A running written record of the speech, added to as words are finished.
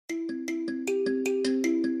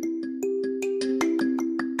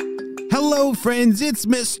Hello friends, it's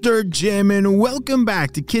Mr. Jim and welcome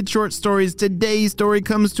back to Kid Short Stories. Today's story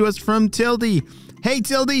comes to us from Tildy. Hey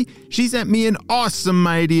Tildy, she sent me an awesome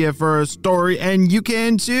idea for a story and you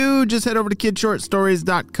can too. Just head over to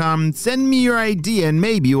kidshortstories.com, send me your idea and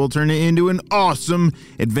maybe we'll turn it into an awesome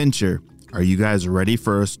adventure. Are you guys ready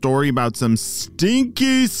for a story about some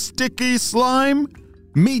stinky, sticky slime?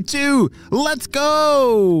 Me too, let's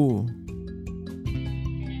go!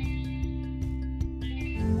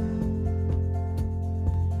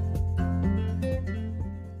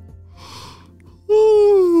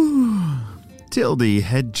 Tildy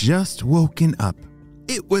had just woken up.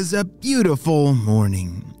 It was a beautiful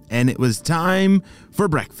morning, and it was time for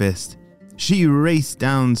breakfast. She raced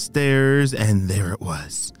downstairs, and there it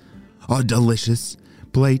was. A delicious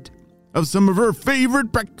plate of some of her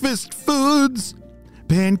favorite breakfast foods.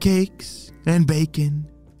 Pancakes, and bacon,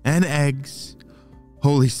 and eggs.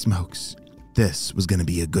 Holy smokes, this was going to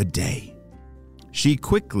be a good day. She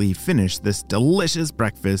quickly finished this delicious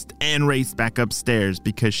breakfast and raced back upstairs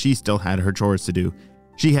because she still had her chores to do.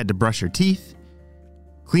 She had to brush her teeth,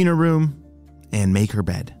 clean her room, and make her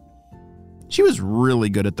bed. She was really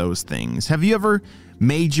good at those things. Have you ever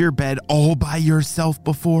made your bed all by yourself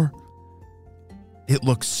before? It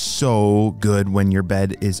looks so good when your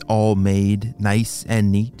bed is all made nice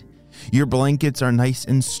and neat. Your blankets are nice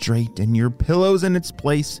and straight and your pillow's in its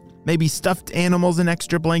place. Maybe stuffed animals and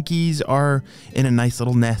extra blankies are in a nice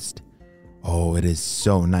little nest. Oh, it is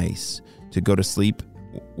so nice to go to sleep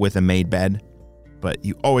with a made bed. But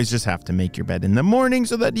you always just have to make your bed in the morning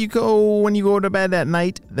so that when you go to bed at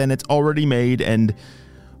night, then it's already made. And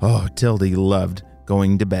oh, Tildy loved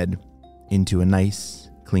going to bed into a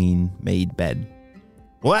nice, clean, made bed.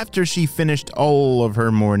 Well, after she finished all of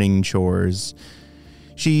her morning chores,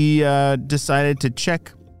 she decided to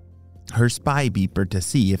check her spy beeper to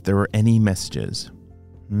see if there were any messages.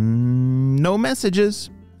 No messages.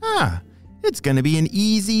 It's going to be an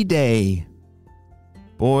easy day.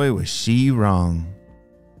 Boy, was she wrong.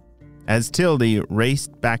 As Tildy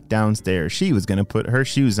raced back downstairs, she was going to put her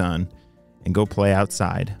shoes on and go play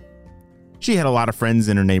outside. She had a lot of friends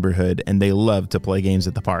in her neighborhood, and they loved to play games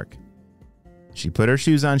at the park. She put her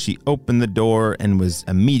shoes on, she opened the door, and was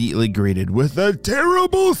immediately greeted with a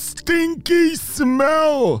terrible, stinky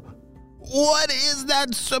smell. What is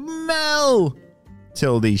that smell?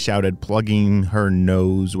 Tildy shouted, plugging her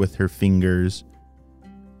nose with her fingers.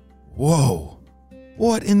 Whoa,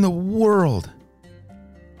 what in the world?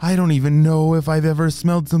 I don't even know if I've ever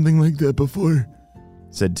smelled something like that before,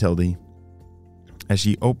 said Tildy. As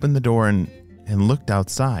she opened the door and looked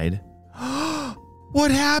outside,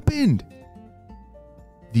 what happened?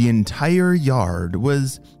 The entire yard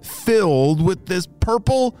was filled with this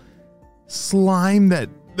purple slime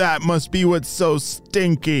that must be what's so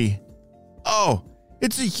stinky. Oh,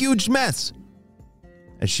 it's a huge mess.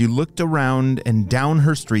 As she looked around and down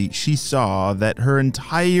her street, she saw that her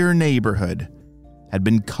entire neighborhood had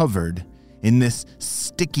been covered in this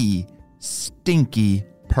sticky, stinky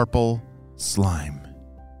purple slime.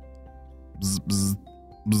 Bzz, bzz,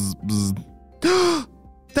 bzz, bzz.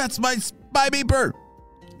 That's my spy beeper.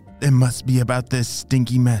 It must be about this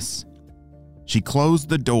stinky mess. She closed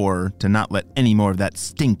the door to not let any more of that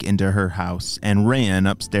stink into her house and ran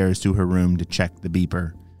upstairs to her room to check the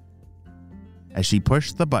beeper. As she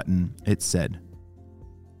pushed the button, it said,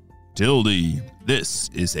 "Tildy, this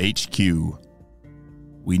is HQ.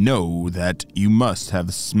 We know that you must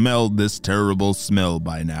have smelled this terrible smell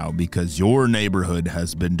by now because your neighborhood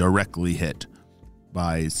has been directly hit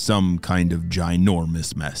by some kind of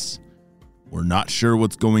ginormous mess. We're not sure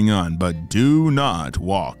what's going on, but do not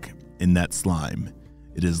walk in that slime.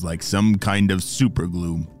 It is like some kind of super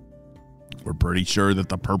glue. We're pretty sure that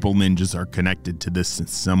the purple ninjas are connected to this in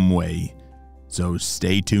some way, so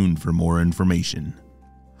stay tuned for more information."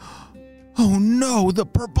 Oh no, the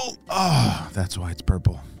purple. Oh, that's why it's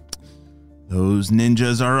purple. Those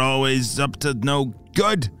ninjas are always up to no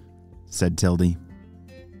good, said Tildy.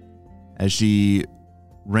 As she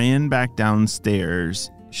ran back downstairs,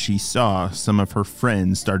 she saw some of her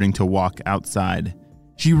friends starting to walk outside.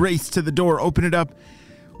 She raced to the door, opened it up.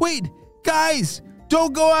 Wait, guys,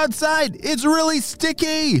 don't go outside. It's really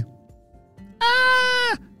sticky.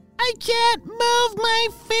 I can't move my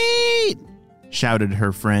feet, shouted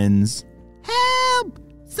her friends. Help!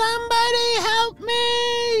 Somebody help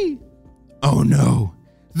me! Oh no,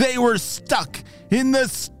 they were stuck in the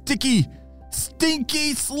sticky,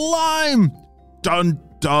 stinky slime. Dun,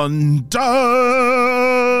 dun,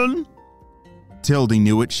 dun! Tildy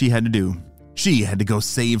knew what she had to do. She had to go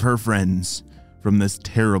save her friends from this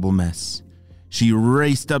terrible mess. She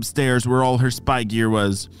raced upstairs where all her spy gear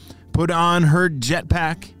was, put on her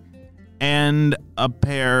jetpack, and a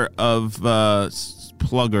pair of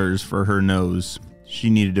pluggers for her nose. She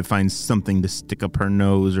needed to find something to stick up her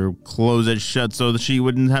nose or close it shut so that she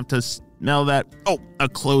wouldn't have to smell that. Oh, a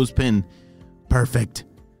clothespin. Perfect.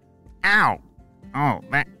 Ow. Oh,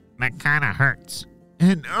 that kind of hurts.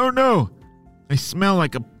 And oh no, I sound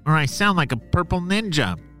like a purple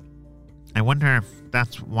ninja. I wonder if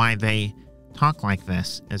that's why they talk like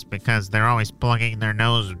this, is because they're always plugging their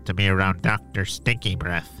nose to be around Dr. Stinky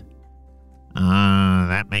Breath.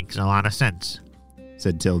 That makes a lot of sense,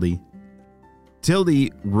 said Tildy.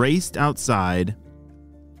 Tildy raced outside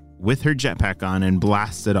with her jetpack on and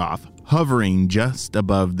blasted off, hovering just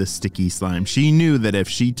above the sticky slime. She knew that if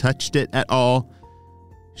she touched it at all,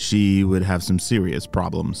 she would have some serious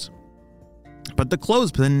problems. But the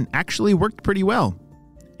clothespin actually worked pretty well.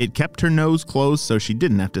 It kept her nose closed so she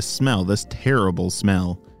didn't have to smell this terrible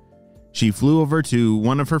smell. She flew over to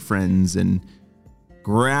one of her friends and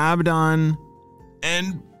grabbed on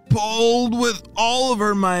and pulled with all of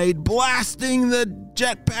her might, blasting the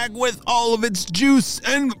jetpack with all of its juice,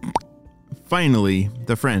 and finally,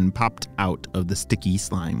 the friend popped out of the sticky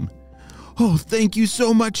slime. "Oh, thank you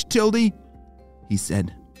so much, Tildy," he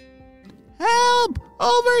said. "Help!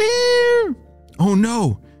 Over here!" Oh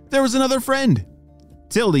no, there was another friend.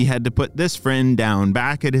 Tildy had to put this friend down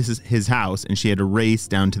back at his house, and she had to race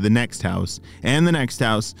down to the next house, and the next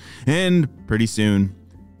house, and pretty soon,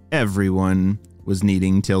 everyone was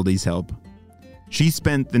needing Tildy's help. She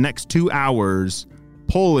spent the next 2 hours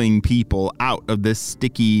pulling people out of this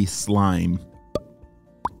sticky slime.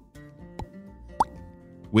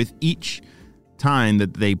 With each time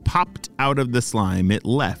that they popped out of the slime, it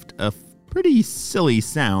left a pretty silly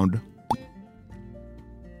sound.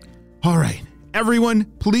 All right, everyone,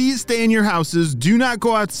 please stay in your houses. Do not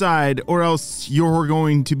go outside, or else you're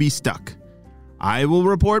going to be stuck. I will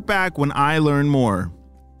report back when I learn more.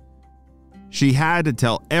 She had to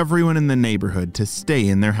tell everyone in the neighborhood to stay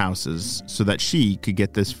in their houses so that she could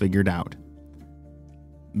get this figured out.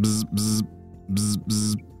 Bzz, bzz, bzz,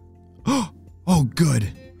 bzz. Oh,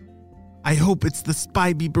 good. I hope it's the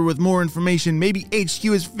spy beeper with more information. Maybe HQ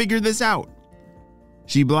has figured this out.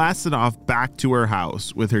 She blasted off back to her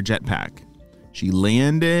house with her jetpack. She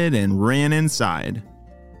landed and ran inside.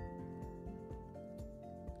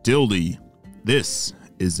 Tildy, this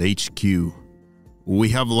is HQ. We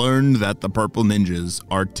have learned that the Purple Ninjas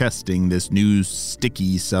are testing this new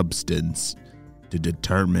sticky substance to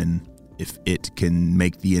determine if it can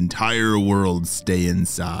make the entire world stay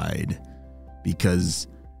inside. Because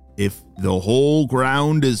if the whole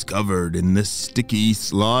ground is covered in this sticky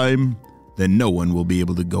slime, then no one will be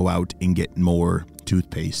able to go out and get more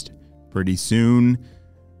toothpaste. Pretty soon,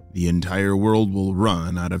 the entire world will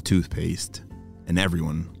run out of toothpaste, and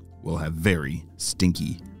everyone will have very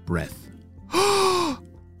stinky breath.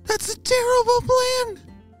 That's a terrible plan,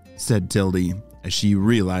 said Tildy, as she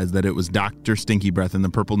realized that it was Dr. Stinky Breath and the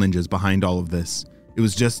Purple Ninjas behind all of this. It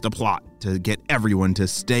was just a plot to get everyone to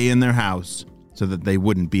stay in their house so that they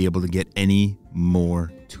wouldn't be able to get any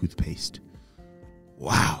more toothpaste.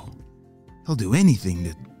 Wow. They'll do anything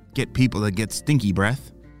to get people to get stinky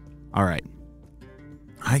breath. All right.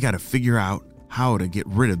 I got to figure out how to get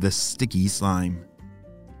rid of this sticky slime.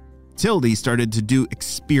 Tildy started to do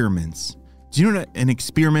experiments. Do you know what an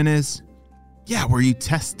experiment is? Yeah, where you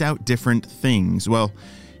test out different things. Well,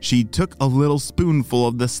 she took a little spoonful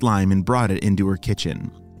of the slime and brought it into her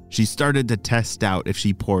kitchen. She started to test out if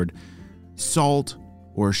she poured salt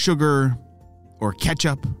or sugar or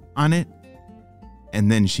ketchup on it,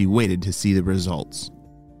 and then she waited to see the results.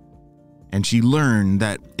 And she learned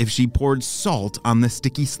that if she poured salt on the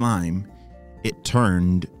sticky slime, it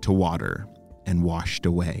turned to water and washed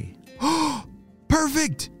away.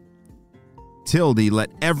 Perfect! Tildy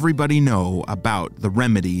let everybody know about the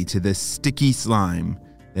remedy to this sticky slime,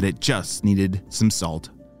 that it just needed some salt.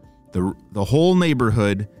 The whole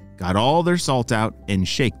neighborhood got all their salt out and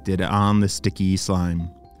shaked it on the sticky slime.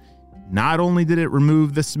 Not only did it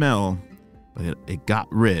remove the smell, but it got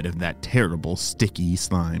rid of that terrible sticky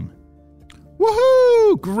slime.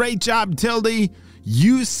 Woohoo! Great job, Tildy!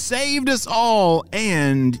 You saved us all,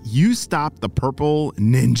 and you stopped the Purple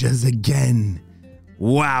Ninjas again.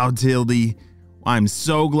 Wow, Tildy. I'm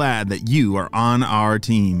so glad that you are on our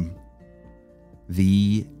team.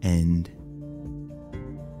 The end.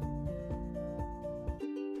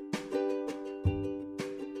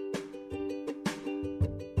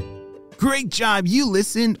 Great job. You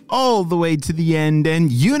listened all the way to the end,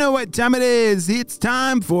 and you know what time it is. It's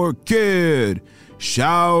time for Kid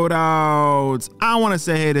Shout outs. I want to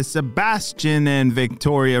say hey to Sebastian and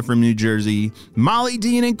Victoria from New Jersey, Molly,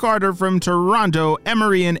 Dean, and Carter from Toronto,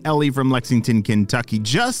 Emery and Ellie from Lexington, Kentucky,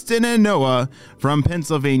 Justin and Noah from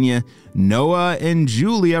Pennsylvania, Noah and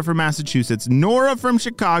Julia from Massachusetts, Nora from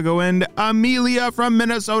Chicago, and Amelia from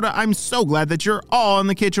Minnesota. I'm so glad that you're all in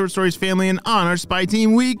the Kid Short Stories family and on our spy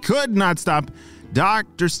team. We could not stop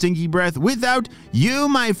Dr. Stinky Breath without you,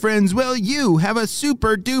 my friends. Well, you have a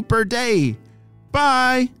super duper day.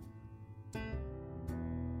 Bye.